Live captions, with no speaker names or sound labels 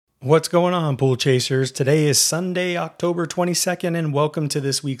What's going on, Pool Chasers? Today is Sunday, October 22nd, and welcome to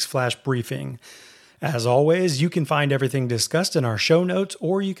this week's Flash Briefing. As always, you can find everything discussed in our show notes,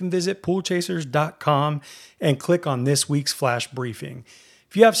 or you can visit poolchasers.com and click on this week's Flash Briefing.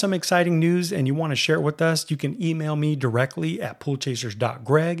 If you have some exciting news and you want to share it with us, you can email me directly at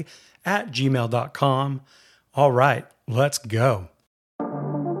poolchasers.greg@gmail.com. All right, let's go.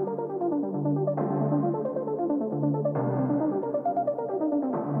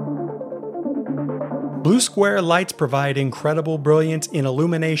 Blue Square lights provide incredible brilliance in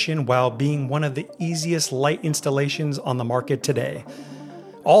illumination while being one of the easiest light installations on the market today.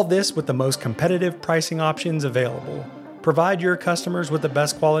 All this with the most competitive pricing options available. Provide your customers with the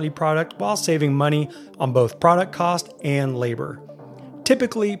best quality product while saving money on both product cost and labor.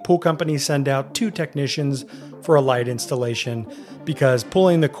 Typically, pool companies send out 2 technicians for a light installation because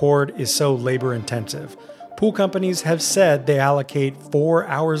pulling the cord is so labor intensive. Pool companies have said they allocate 4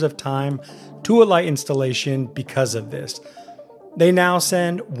 hours of time to a light installation because of this. They now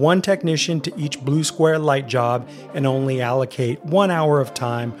send 1 technician to each Blue Square light job and only allocate 1 hour of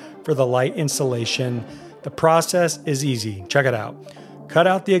time for the light installation. The process is easy. Check it out. Cut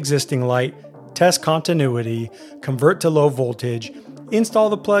out the existing light, test continuity, convert to low voltage,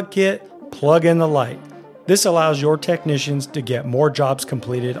 install the plug kit, plug in the light. This allows your technicians to get more jobs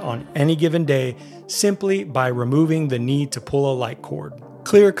completed on any given day simply by removing the need to pull a light cord.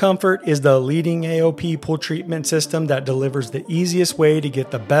 Clear Comfort is the leading AOP pool treatment system that delivers the easiest way to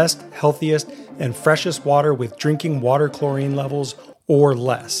get the best, healthiest, and freshest water with drinking water chlorine levels or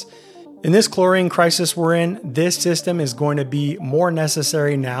less. In this chlorine crisis we're in, this system is going to be more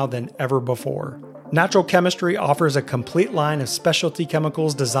necessary now than ever before. Natural Chemistry offers a complete line of specialty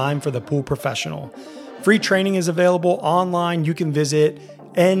chemicals designed for the pool professional. Free training is available online. You can visit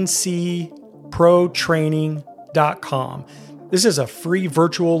ncprotraining.com. This is a free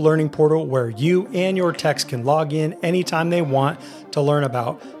virtual learning portal where you and your techs can log in anytime they want to learn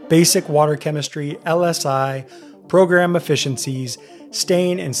about basic water chemistry, LSI, program efficiencies,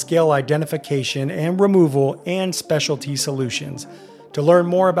 stain and scale identification and removal, and specialty solutions. To learn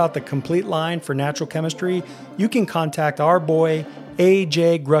more about the complete line for natural chemistry, you can contact our boy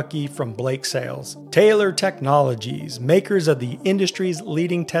AJ Grucky from Blake Sales. Taylor Technologies, makers of the industry's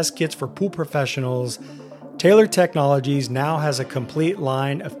leading test kits for pool professionals. Taylor Technologies now has a complete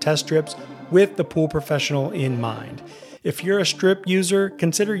line of test strips with the pool professional in mind. If you're a strip user,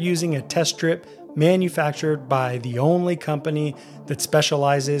 consider using a test strip manufactured by the only company that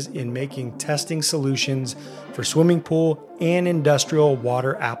specializes in making testing solutions for swimming pool and industrial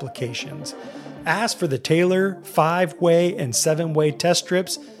water applications. Ask for the Taylor 5-way and 7-way test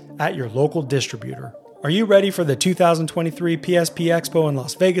strips at your local distributor. Are you ready for the 2023 PSP Expo in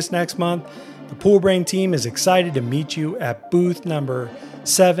Las Vegas next month? The Pool Brain team is excited to meet you at booth number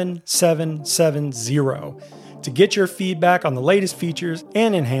 7770. To get your feedback on the latest features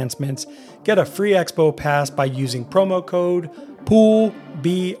and enhancements, get a free expo pass by using promo code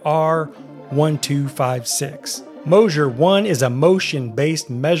POOLBR1256. Moser One is a motion-based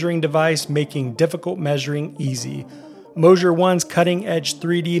measuring device making difficult measuring easy. Moser One's cutting-edge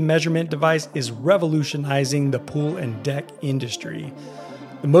 3D measurement device is revolutionizing the pool and deck industry.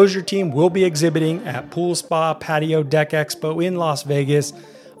 The Moser team will be exhibiting at Pool Spa Patio Deck Expo in Las Vegas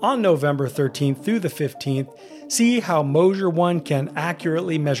on November 13th through the 15th. See how Moser One can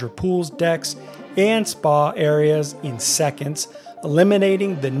accurately measure pools, decks, and spa areas in seconds,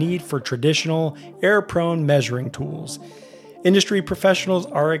 eliminating the need for traditional air-prone measuring tools. Industry professionals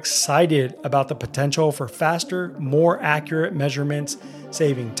are excited about the potential for faster, more accurate measurements,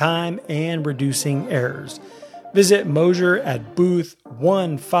 saving time and reducing errors. Visit Moser at booth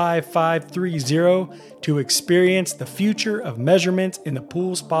 15530 to experience the future of measurements in the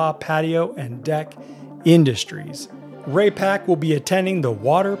pool, spa, patio, and deck industries. Raypak will be attending the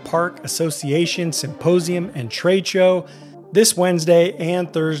Water Park Association Symposium and Trade Show this Wednesday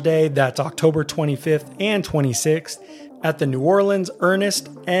and Thursday, that's October 25th and 26th, at the New Orleans Ernest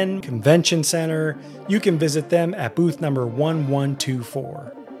N. Convention Center. You can visit them at booth number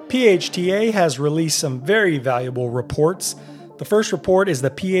 1124. PHTA has released some very valuable reports. The first report is the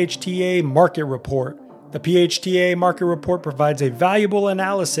PHTA Market Report. The PHTA Market Report provides a valuable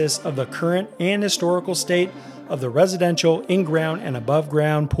analysis of the current and historical state of the residential in-ground and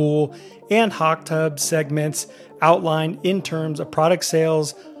above-ground pool and hot tub segments outlined in terms of product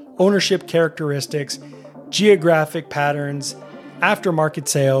sales, ownership characteristics, geographic patterns, aftermarket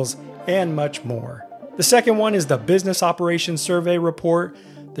sales, and much more. The second one is the Business Operations Survey Report.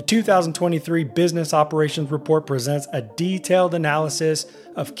 The 2023 Business Operations Report presents a detailed analysis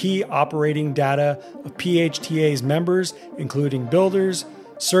of key operating data of PHTA's members, including builders,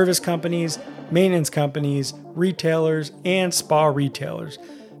 service companies, maintenance companies, retailers, and spa retailers.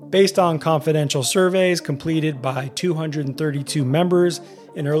 Based on confidential surveys completed by 232 members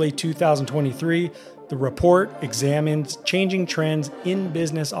in early 2023, the report examines changing trends in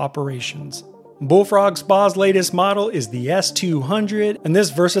business operations. Bullfrog Spa's latest model is the S200, and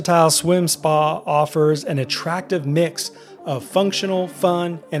this versatile swim spa offers an attractive mix of functional,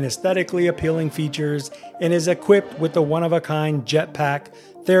 fun, and aesthetically appealing features and is equipped with the one-of-a-kind Jetpack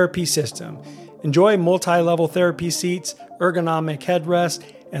therapy system. Enjoy multi-level therapy seats, ergonomic headrest,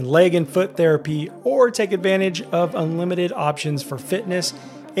 and leg and foot therapy, or take advantage of unlimited options for fitness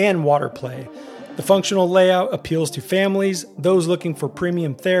and water play. The functional layout appeals to families, those looking for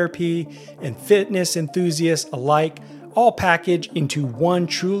premium therapy, and fitness enthusiasts alike, all packaged into one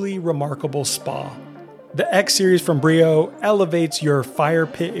truly remarkable spa. The X Series from Brio elevates your fire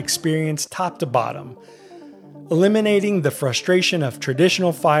pit experience top to bottom, eliminating the frustration of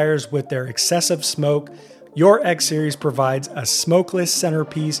traditional fires with their excessive smoke. Your X Series provides a smokeless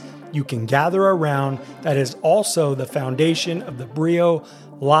centerpiece you can gather around that is also the foundation of the Brio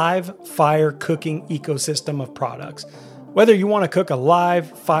live fire cooking ecosystem of products. Whether you want to cook a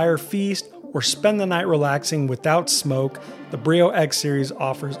live fire feast or spend the night relaxing without smoke, the Brio X Series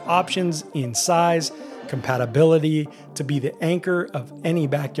offers options in size, compatibility to be the anchor of any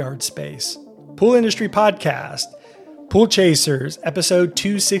backyard space. Pool Industry Podcast, Pool Chasers, Episode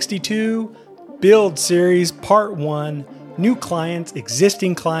 262, Build Series Part 1, New Clients,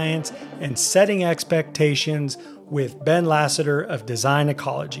 Existing Clients, and Setting Expectations with Ben Lassiter of Design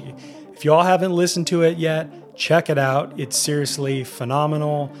Ecology. If y'all haven't listened to it yet, check it out. It's seriously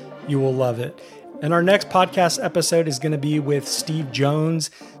phenomenal. You will love it. And our next podcast episode is going to be with Steve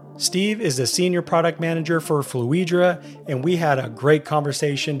Jones. Steve is the Senior Product Manager for Fluidra, and we had a great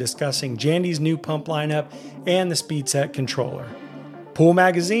conversation discussing Jandy's new pump lineup and the SpeedSet controller. Pool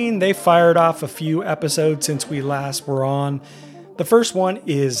Magazine, they fired off a few episodes since we last were on. The first one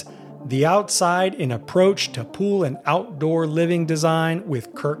is The Outside, an Approach to Pool and Outdoor Living Design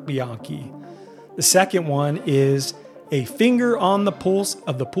with Kirk Bianchi. The second one is A Finger on the Pulse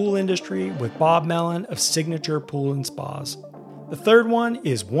of the Pool Industry with Bob Mellon of Signature Pool and Spas. The third one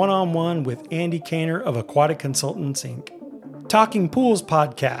is One-on-One with Andy Kaner of Aquatic Consultants, Inc. Talking Pools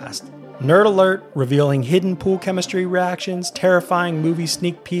Podcast, Nerd Alert, revealing hidden pool chemistry reactions, terrifying movie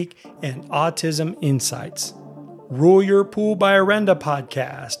sneak peek, and autism insights. Rule Your Pool by Arenda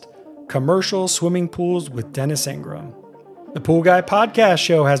Podcast, commercial swimming pools with Dennis Ingram. The Pool Guy Podcast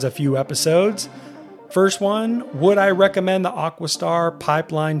Show has a few episodes. First one, would I recommend the Aquastar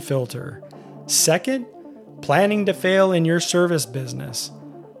pipeline filter? Second, planning to fail in your service business.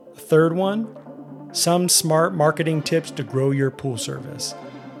 The third one, some smart marketing tips to grow your pool service.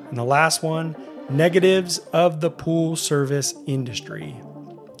 And the last one, negatives of the pool service industry.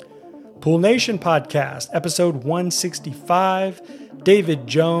 Pool Nation Podcast, episode 165, David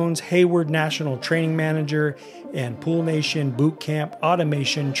Jones, Hayward National Training Manager and Pool Nation Bootcamp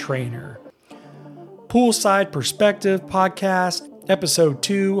Automation Trainer. Poolside Perspective Podcast, episode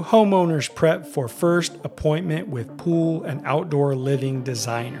 2, Homeowners Prep for First Appointment with Pool and Outdoor Living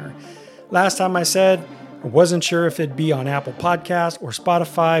Designer. Last time I said I wasn't sure if it'd be on Apple Podcasts or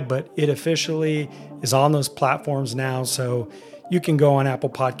Spotify, but it officially is on those platforms now, so you can go on Apple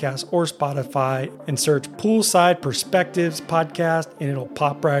Podcasts or Spotify and search Poolside Perspectives Podcast and it'll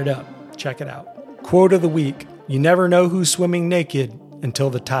pop right up. Check it out. Quote of the week, you never know who's swimming naked until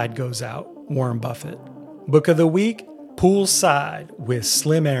the tide goes out. Warren Buffett. Book of the week, Poolside with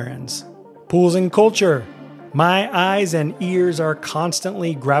Slim Aarons. Pools and culture. My eyes and ears are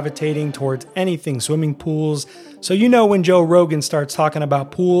constantly gravitating towards anything swimming pools, so you know when Joe Rogan starts talking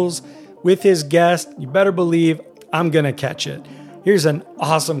about pools with his guest, you better believe I'm gonna catch it. Here's an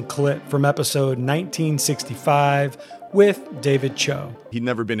awesome clip from episode 1965 with David Cho. He'd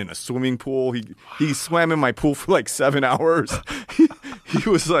never been in a swimming pool. He swam in my pool for like 7 hours. He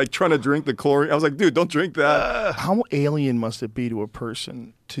was like trying to drink the chlorine. I was like, dude, don't drink that. How alien must it be to a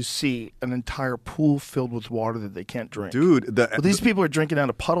person to see an entire pool filled with water that they can't drink? Dude, these people are drinking out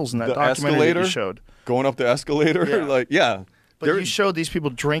of puddles in that documentary that you showed. Going up the escalator, But you showed these people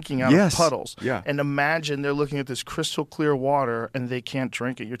drinking out of puddles. Yeah. And imagine they're looking at this crystal clear water and they can't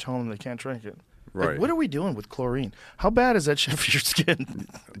drink it. You're telling them they can't drink it. Right. Like, what are we doing with chlorine? How bad is that shit for your skin?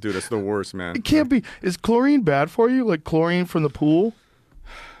 Dude, it's the worst, man. It can't be. Is chlorine bad for you? Like chlorine from the pool?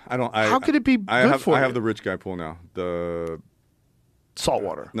 How could it be good for you? I have the rich guy pool now. The salt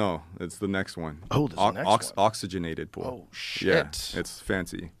water. No, it's the next one. Oh, there's the next one. Oxygenated pool. Oh, shit. Yeah, it's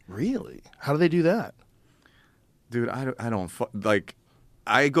fancy. Really? How do they do that? Dude, I don't like.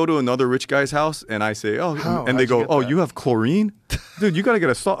 I go to another rich guy's house and I say, and they go, you have chlorine? Dude, you got to get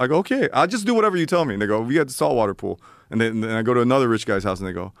a salt. I go, okay, I'll just do whatever you tell me. And they go, we got the saltwater pool. And then I go to another rich guy's house and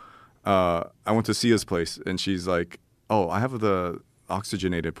they go, I went to Sia's place and she's like, I have the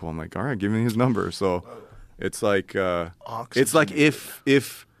oxygenated pool. I'm like, all right, give me his number. So it's like,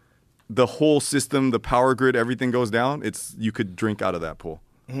 if the whole system, the power grid, everything goes down, you could drink out of that pool.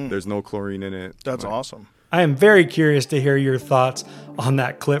 There's no chlorine in it. That's awesome. I am very curious to hear your thoughts on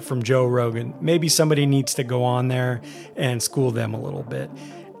that clip from Joe Rogan. Maybe somebody needs to go on there and school them a little bit.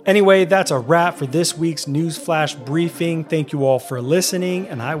 Anyway, that's a wrap for this week's News Flash briefing. Thank you all for listening,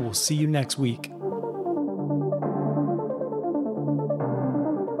 and I will see you next week.